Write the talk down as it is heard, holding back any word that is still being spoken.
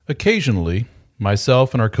Occasionally,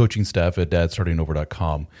 myself and our coaching staff at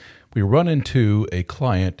dadstartingover.com, we run into a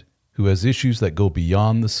client who has issues that go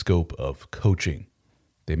beyond the scope of coaching.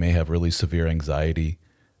 They may have really severe anxiety,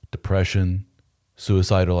 depression,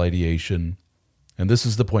 suicidal ideation, and this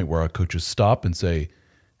is the point where our coaches stop and say,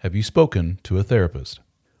 "Have you spoken to a therapist?"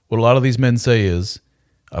 What a lot of these men say is,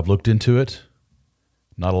 "I've looked into it,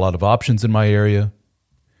 not a lot of options in my area,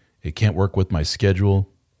 it can't work with my schedule,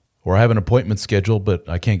 or I have an appointment scheduled, but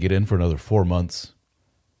I can't get in for another 4 months."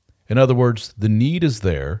 In other words, the need is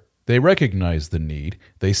there, they recognize the need,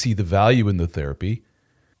 they see the value in the therapy,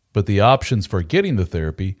 but the options for getting the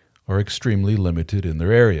therapy are extremely limited in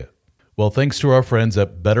their area. Well, thanks to our friends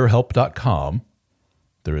at BetterHelp.com,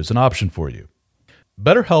 there is an option for you.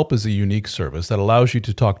 BetterHelp is a unique service that allows you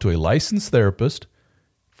to talk to a licensed therapist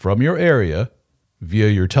from your area via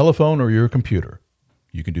your telephone or your computer.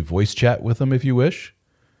 You can do voice chat with them if you wish.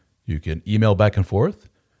 You can email back and forth.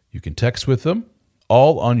 You can text with them,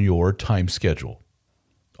 all on your time schedule,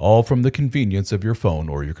 all from the convenience of your phone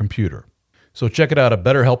or your computer. So check it out at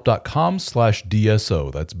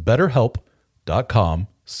betterhelp.com/DSO. That's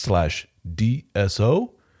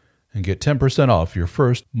betterhelp.com/DSO and get 10% off your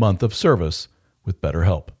first month of service with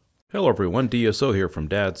BetterHelp. Hello everyone, DSO here from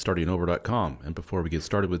dadstartingover.com. And before we get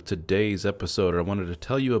started with today's episode, I wanted to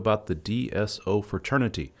tell you about the DSO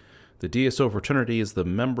Fraternity. The DSO Fraternity is the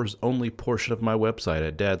members-only portion of my website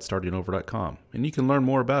at dadstartingover.com. And you can learn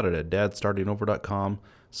more about it at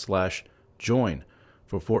dadstartingover.com/join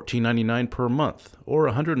for $14.99 per month or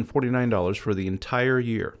 $149 for the entire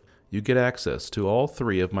year. You get access to all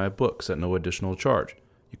 3 of my books at no additional charge.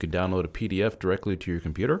 You can download a PDF directly to your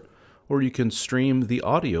computer, or you can stream the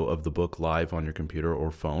audio of the book live on your computer or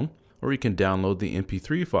phone, or you can download the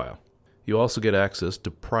MP3 file. You also get access to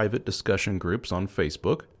private discussion groups on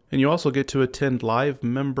Facebook, and you also get to attend live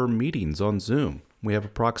member meetings on Zoom. We have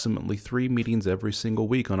approximately 3 meetings every single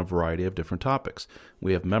week on a variety of different topics.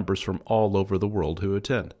 We have members from all over the world who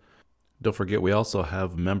attend. Don't forget, we also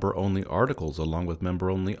have member-only articles along with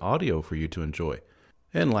member-only audio for you to enjoy.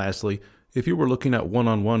 And lastly, if you were looking at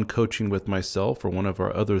one-on-one coaching with myself or one of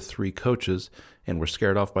our other 3 coaches and were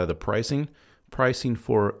scared off by the pricing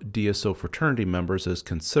for DSO Fraternity members is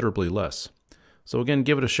considerably less. So again,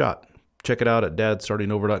 give it a shot. Check it out at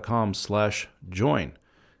dadstartingover.com/join.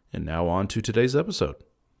 And now on to today's episode.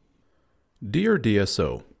 Dear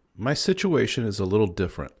DSO, my situation is a little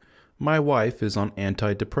different. My wife is on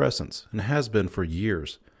antidepressants and has been for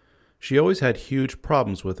years. She always had huge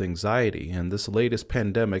problems with anxiety, and this latest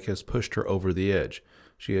pandemic has pushed her over the edge.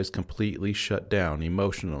 She has completely shut down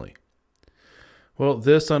emotionally. Well,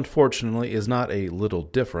 this unfortunately is not a little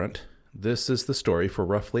different. This is the story for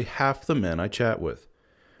roughly half the men I chat with.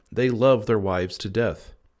 They love their wives to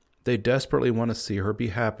death. They desperately want to see her be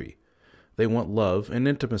happy. They want love and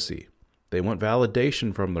intimacy. They want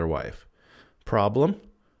validation from their wife. Problem?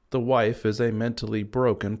 The wife is a mentally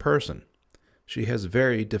broken person. She has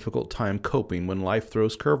very difficult time coping when life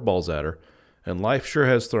throws curveballs at her, and life sure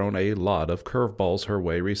has thrown a lot of curveballs her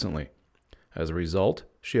way recently. As a result,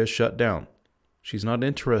 she has shut down. She's not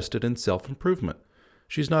interested in self-improvement.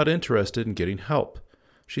 She's not interested in getting help.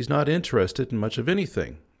 She's not interested in much of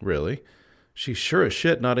anything, really. She's sure as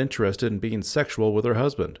shit not interested in being sexual with her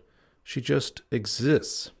husband. She just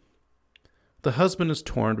exists. The husband is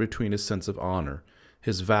torn between his sense of honor,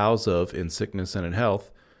 his vows of in sickness and in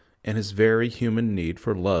health, and his very human need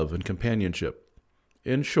for love and companionship.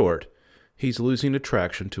 In short, he's losing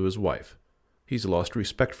attraction to his wife. He's lost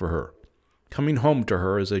respect for her. Coming home to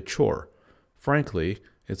her is a chore. Frankly,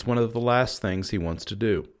 it's one of the last things he wants to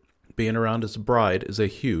do. Being around his bride is a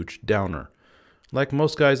huge downer. Like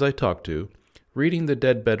most guys I talk to, reading The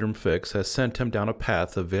Dead Bedroom Fix has sent him down a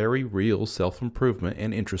path of very real self-improvement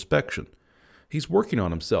and introspection. He's working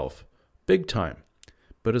on himself, big time,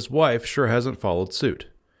 but his wife sure hasn't followed suit.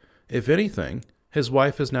 If anything, his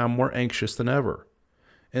wife is now more anxious than ever.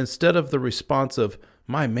 Instead of the response of,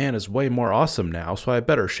 "My man is way more awesome now, so I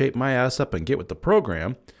better shape my ass up and get with the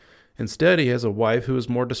program," instead he has a wife who is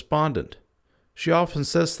more despondent. She often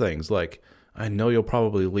says things like, "I know you'll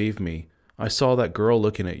probably leave me. I saw that girl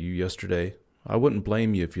looking at you yesterday. I wouldn't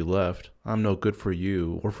blame you if you left. I'm no good for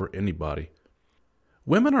you or for anybody."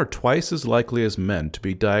 Women are twice as likely as men to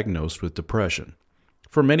be diagnosed with depression.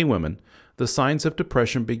 For many women, the signs of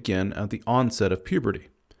depression begin at the onset of puberty.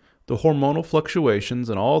 The hormonal fluctuations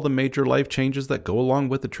and all the major life changes that go along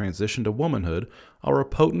with the transition to womanhood are a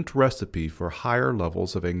potent recipe for higher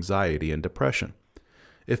levels of anxiety and depression.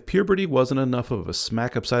 If puberty wasn't enough of a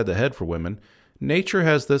smack upside the head for women, nature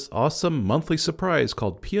has this awesome monthly surprise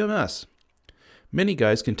called PMS. Many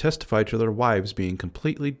guys can testify to their wives being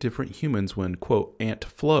completely different humans when, quote, Aunt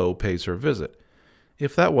Flo pays her visit.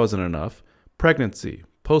 If that wasn't enough, pregnancy,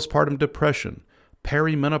 postpartum depression,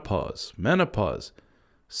 perimenopause, menopause,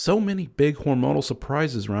 so many big hormonal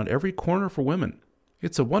surprises around every corner for women.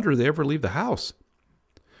 It's a wonder they ever leave the house.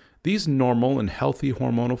 These normal and healthy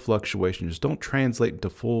hormonal fluctuations don't translate into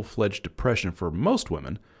full-fledged depression for most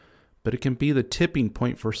women, but it can be the tipping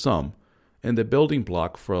point for some and the building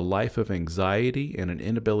block for a life of anxiety and an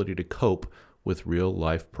inability to cope with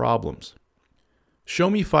real-life problems. Show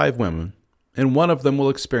me 5 women, and one of them will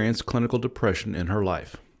experience clinical depression in her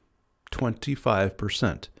life.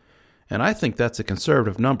 25%. And I think that's a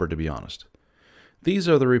conservative number, to be honest. These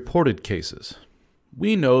are the reported cases.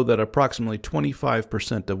 We know that approximately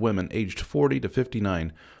 25% of women aged 40 to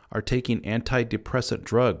 59 are taking antidepressant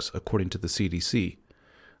drugs, according to the CDC.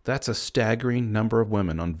 That's a staggering number of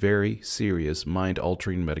women on very serious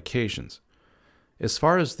mind-altering medications. As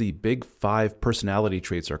far as the big 5 personality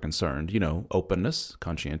traits are concerned, openness,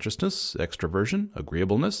 conscientiousness, extroversion,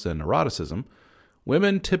 agreeableness, and neuroticism,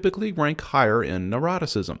 women typically rank higher in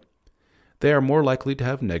neuroticism. They are more likely to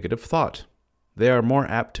have negative thought. They are more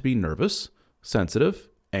apt to be nervous, sensitive,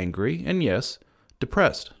 angry, and yes,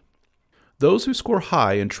 depressed. Those who score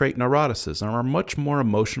high in trait neuroticism are much more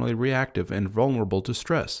emotionally reactive and vulnerable to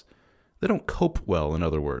stress. They don't cope well, in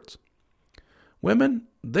other words. Women,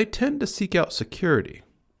 they tend to seek out security,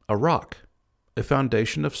 a rock, a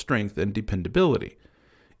foundation of strength and dependability.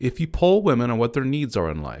 If you poll women on what their needs are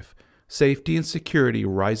in life, safety and security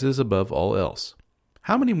rises above all else.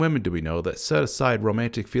 How many women do we know that set aside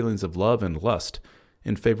romantic feelings of love and lust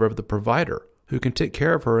in favor of the provider who can take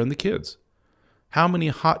care of her and the kids? How many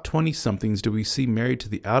hot 20-somethings do we see married to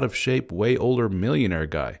the out-of-shape, way older millionaire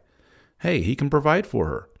guy? Hey, he can provide for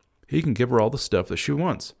her. He can give her all the stuff that she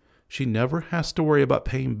wants. She never has to worry about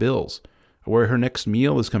paying bills or where her next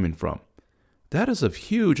meal is coming from. That is of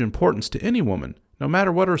huge importance to any woman, no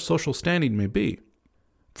matter what her social standing may be.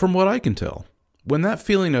 From what I can tell, when that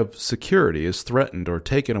feeling of security is threatened or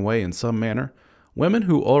taken away in some manner, women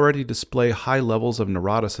who already display high levels of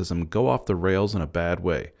neuroticism go off the rails in a bad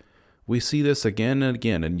way. We see this again and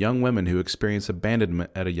again in young women who experience abandonment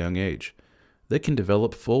at a young age. They can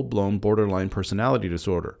develop full-blown borderline personality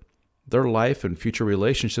disorder. Their life and future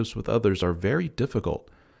relationships with others are very difficult.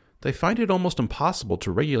 They find it almost impossible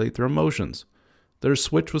to regulate their emotions. Their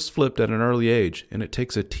switch was flipped at an early age, and it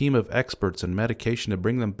takes a team of experts and medication to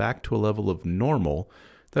bring them back to a level of normal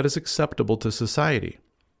that is acceptable to society.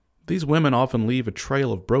 These women often leave a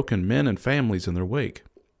trail of broken men and families in their wake.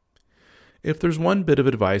 If there's one bit of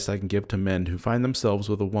advice I can give to men who find themselves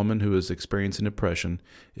with a woman who is experiencing depression,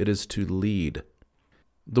 it is to lead.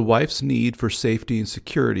 The wife's need for safety and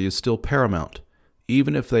security is still paramount,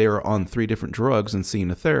 even if they are on 3 different drugs and seeing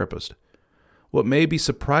a therapist. What may be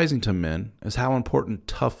surprising to men is how important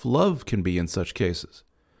tough love can be in such cases.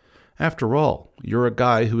 After all, you're a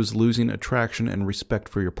guy who is losing attraction and respect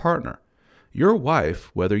for your partner. Your wife,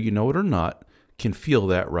 whether you know it or not, can feel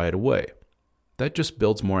that right away. That just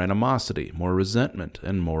builds more animosity, more resentment,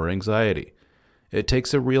 and more anxiety. It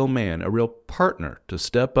takes a real man, a real partner, to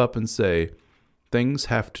step up and say, things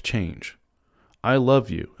have to change. I love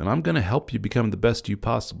you, and I'm going to help you become the best you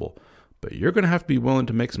possible, but you're going to have to be willing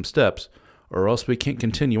to make some steps, or else we can't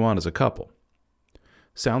continue on as a couple.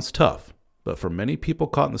 Sounds tough, but for many people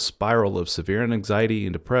caught in the spiral of severe anxiety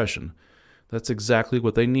and depression, that's exactly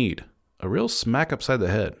what they need, a real smack upside the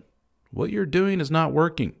head. What you're doing is not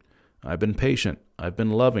working. I've been patient. I've been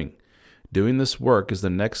loving. Doing this work is the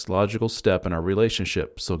next logical step in our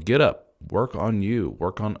relationship, so get up, work on you,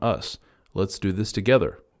 work on us. Let's do this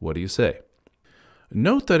together. What do you say?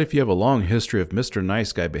 Note that if you have a long history of Mr.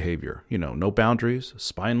 Nice Guy behavior, no boundaries,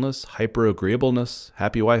 spineless, hyper-agreeableness,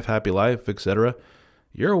 happy wife, happy life, etc.,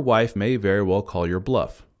 your wife may very well call your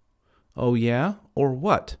bluff. Oh yeah? Or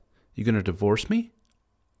what? You gonna divorce me?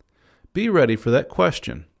 Be ready for that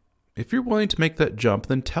question. If you're willing to make that jump,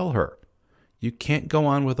 then tell her. You can't go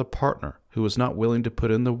on with a partner who is not willing to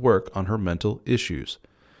put in the work on her mental issues.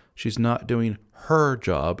 She's not doing her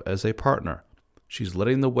job as a partner. She's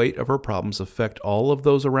letting the weight of her problems affect all of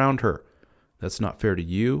those around her. That's not fair to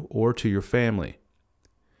you or to your family.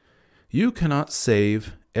 You cannot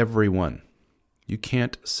save everyone. You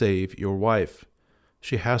can't save your wife.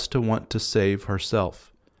 She has to want to save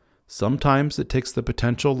herself. Sometimes it takes the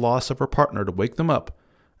potential loss of her partner to wake them up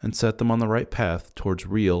and set them on the right path towards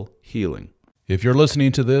real healing. If you're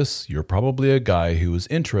listening to this, you're probably a guy who is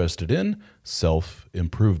interested in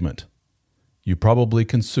self-improvement. You probably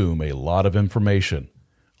consume a lot of information,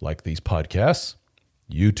 like these podcasts,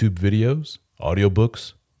 YouTube videos,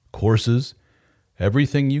 audiobooks, courses,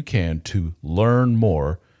 everything you can to learn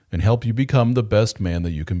more and help you become the best man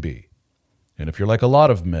that you can be. And if you're like a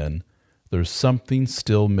lot of men, there's something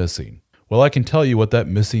still missing. Well, I can tell you what that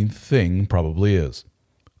missing thing probably is.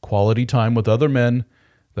 Quality time with other men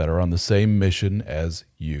that are on the same mission as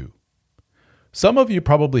you. Some of you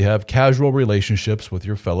probably have casual relationships with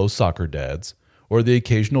your fellow soccer dads or the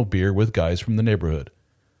occasional beer with guys from the neighborhood,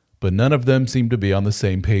 but none of them seem to be on the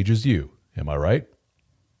same page as you. Am I right?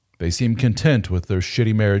 They seem content with their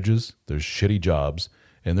shitty marriages, their shitty jobs,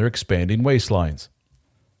 and their expanding waistlines.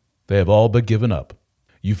 They have all but given up.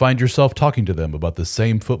 You find yourself talking to them about the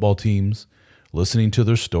same football teams, listening to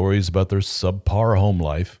their stories about their subpar home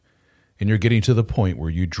life, and you're getting to the point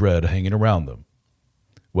where you dread hanging around them.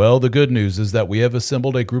 Well, the good news is that we have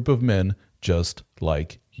assembled a group of men just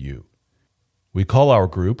like you. We call our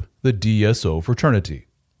group the DSO Fraternity.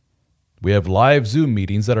 We have live Zoom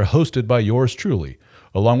meetings that are hosted by yours truly,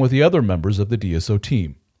 along with the other members of the DSO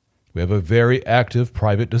team. We have a very active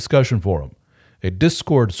private discussion forum, a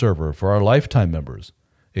Discord server for our lifetime members,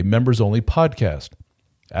 a members-only podcast,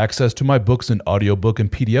 access to my books in audiobook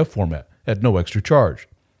and PDF format at no extra charge,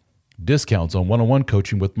 discounts on one-on-one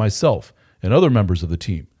coaching with myself and other members of the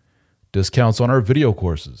team, discounts on our video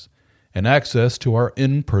courses, and access to our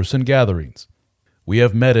in-person gatherings. We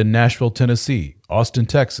have met in Nashville, Tennessee, Austin,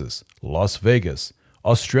 Texas, Las Vegas,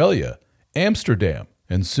 Australia, Amsterdam,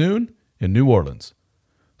 and soon in New Orleans.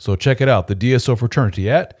 So check it out, the DSO Fraternity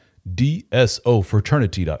at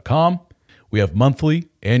dsofraternity.com. We have monthly,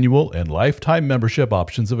 annual, and lifetime membership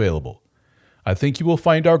options available. I think you will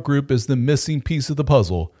find our group is the missing piece of the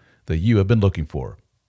puzzle that you have been looking for.